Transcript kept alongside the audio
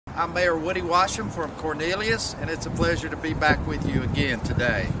I'm Mayor Woody Washam from Cornelius, and it's a pleasure to be back with you again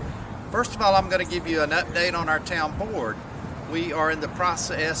today. First of all, I'm going to give you an update on our town board. We are in the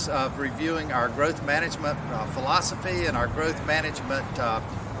process of reviewing our growth management philosophy and our growth management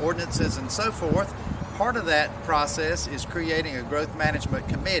ordinances and so forth. Part of that process is creating a growth management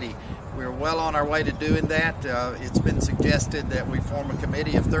committee. We're well on our way to doing that. It's been suggested that we form a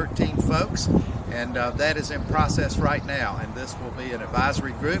committee of 13 folks, and that is in process right now. And this will be an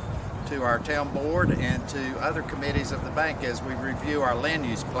advisory group to our town board and to other committees of the bank as we review our land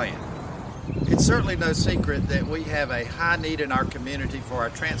use plan. It's certainly no secret that we have a high need in our community for our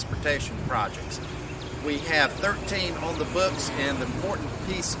transportation projects. We have 13 on the books, and the important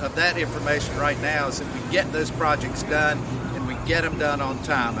piece of that information right now is that we get those projects done and we get them done on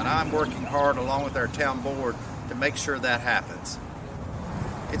time. And I'm working hard along with our town board to make sure that happens.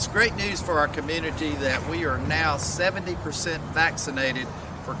 It's great news for our community that we are now 70% vaccinated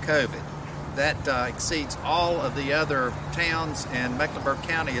for COVID. That exceeds all of the other towns and Mecklenburg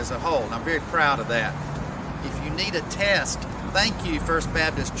County as a whole, and I'm very proud of that. If you need a test, thank you, First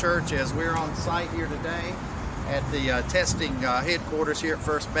Baptist Church, as we're on site here today at the testing headquarters here at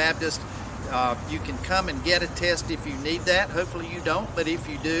First Baptist. You can come and get a test if you need that. Hopefully you don't, but if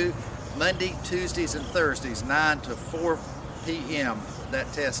you do, Monday, Tuesdays, and Thursdays, 9 to 4 p.m., that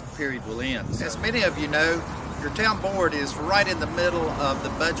test period will end. As many of you know, your town board is right in the middle of the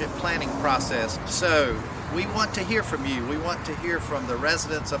budget planning process, so we want to hear from you. We want to hear from the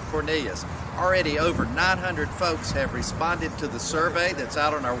residents of Cornelius. Already over 900 folks have responded to the survey that's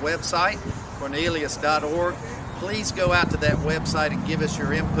out on our website, cornelius.org. Please go out to that website and give us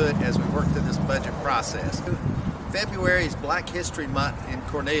your input as we work through this budget process. February is Black History Month in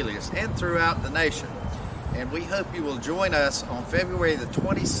Cornelius and throughout the nation, and we hope you will join us on February the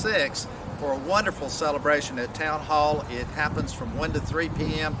 26th for a wonderful celebration at Town Hall. It happens from 1 to 3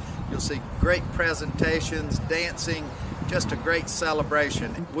 p.m. You'll see great presentations, dancing, just a great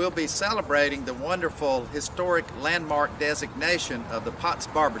celebration. We'll be celebrating the wonderful historic landmark designation of the Potts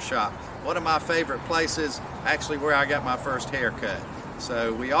Barber Shop, one of my favorite places, actually where I got my first haircut.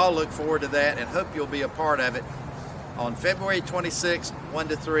 So we all look forward to that and hope you'll be a part of it on February 26th, 1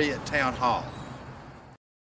 to 3 at Town Hall.